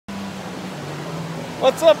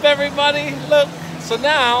What's up, everybody? Look, so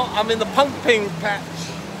now I'm in the pumpkin patch.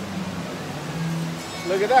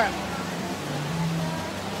 Look at that.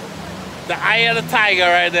 The eye of the tiger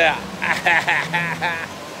right there.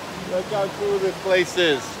 Look how cool this place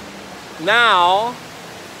is. Now,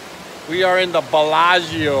 we are in the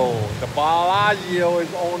Bellagio. The Bellagio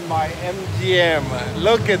is owned by MGM.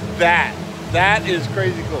 Look at that. That is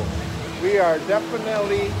crazy cool. We are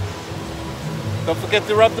definitely... Don't forget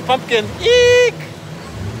to rub the pumpkin. Eek!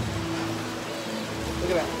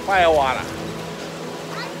 Look at that. Fire water.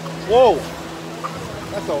 Whoa!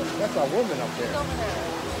 That's a woman up there.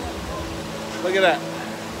 Look at that.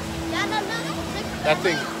 That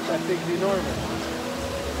thing's enormous.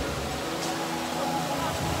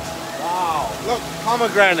 Wow. Look,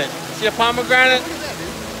 pomegranate. See a pomegranate?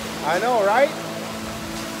 I know, right?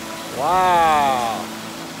 Wow.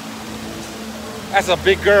 That's a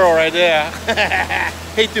big girl right there.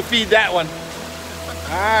 Hate to feed that one.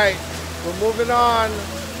 Alright, we're moving on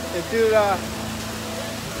into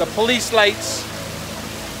the police lights.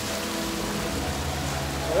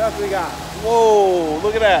 What else we got? Whoa,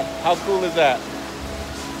 look at that. How cool is that?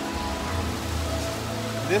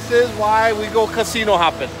 This is why we go casino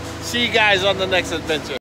hopping. See you guys on the next adventure.